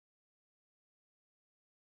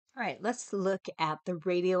All right, let's look at the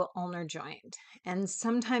radio-ulnar joint. And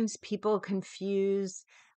sometimes people confuse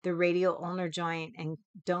the radio-ulnar joint and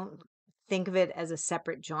don't think of it as a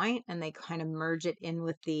separate joint, and they kind of merge it in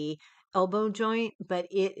with the elbow joint, but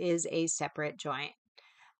it is a separate joint.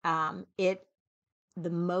 The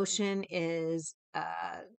motion is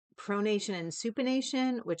pronation and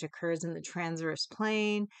supination, which occurs in the transverse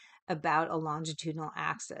plane about a longitudinal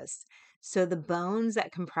axis. So the bones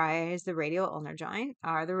that comprise the radio-ulnar joint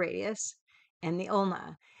are the radius and the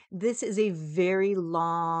ulna. This is a very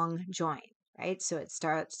long joint, right? So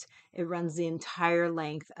it runs the entire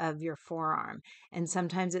length of your forearm. And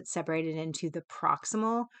sometimes it's separated into the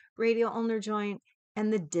proximal radio-ulnar joint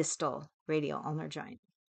and the distal radio-ulnar joint.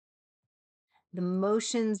 The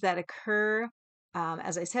motions that occur,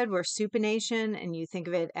 as I said, were supination, and you think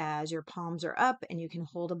of it as your palms are up and you can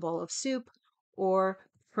hold a bowl of soup, or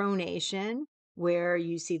pronation, where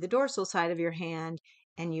you see the dorsal side of your hand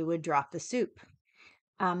and you would drop the soup.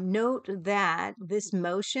 Note that this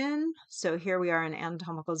motion, so here we are in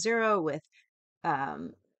anatomical 0 with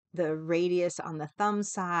the radius on the thumb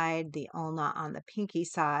side, the ulna on the pinky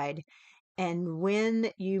side. And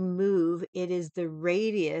when you move, it is the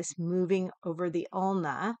radius moving over the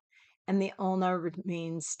ulna, and the ulna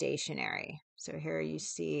remains stationary. So here you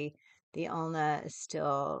see the ulna is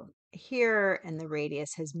still here, and the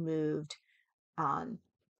radius has moved on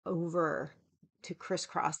over to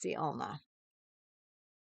crisscross the ulna.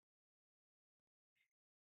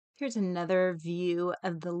 Here's another view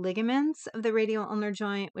of the ligaments of the radio-ulnar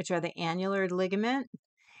joint, which are the annular ligament,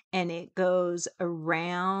 and it goes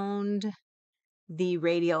around the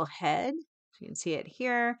radial head. So you can see it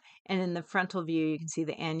here. And in the frontal view, you can see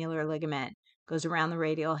the annular ligament goes around the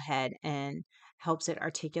radial head and helps it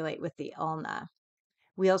articulate with the ulna.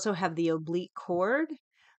 We also have the oblique cord,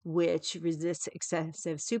 which resists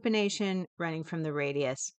excessive supination running from the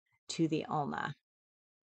radius to the ulna.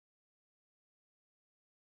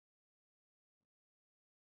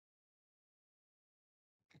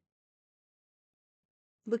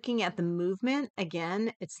 Looking at the movement,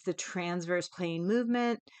 again, it's the transverse plane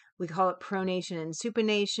movement. We call it pronation and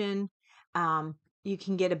supination. You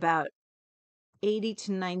can get about 80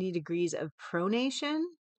 to 90 degrees of pronation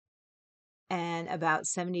and about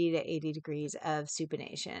 70 to 80 degrees of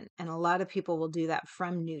supination. And a lot of people will do that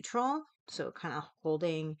from neutral. So kind of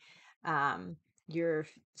holding your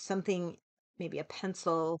something, maybe a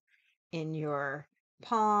pencil in your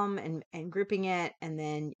palm and gripping it. And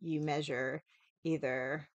then you measure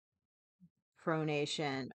either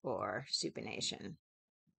pronation or supination.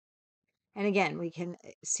 And again, we can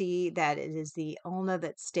see that it is the ulna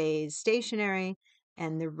that stays stationary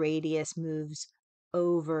and the radius moves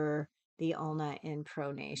over the ulna in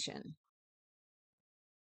pronation.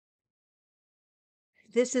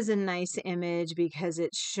 This is a nice image because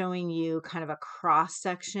it's showing you kind of a cross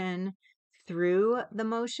section through the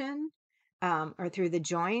motion or through the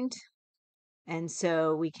joint. And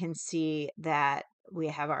so we can see that we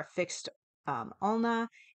have our fixed ulna,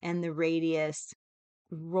 and the radius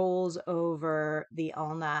rolls over the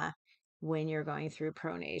ulna when you're going through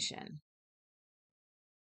pronation.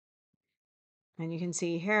 And you can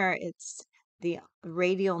see here, it's the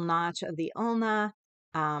radial notch of the ulna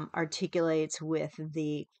articulates with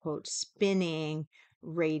the, quote, spinning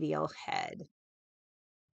radial head.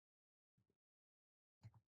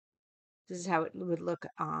 This is how it would look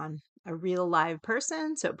on a real live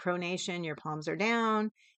person. So pronation, your palms are down,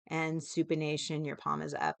 and supination, your palm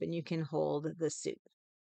is up, and you can hold the soup.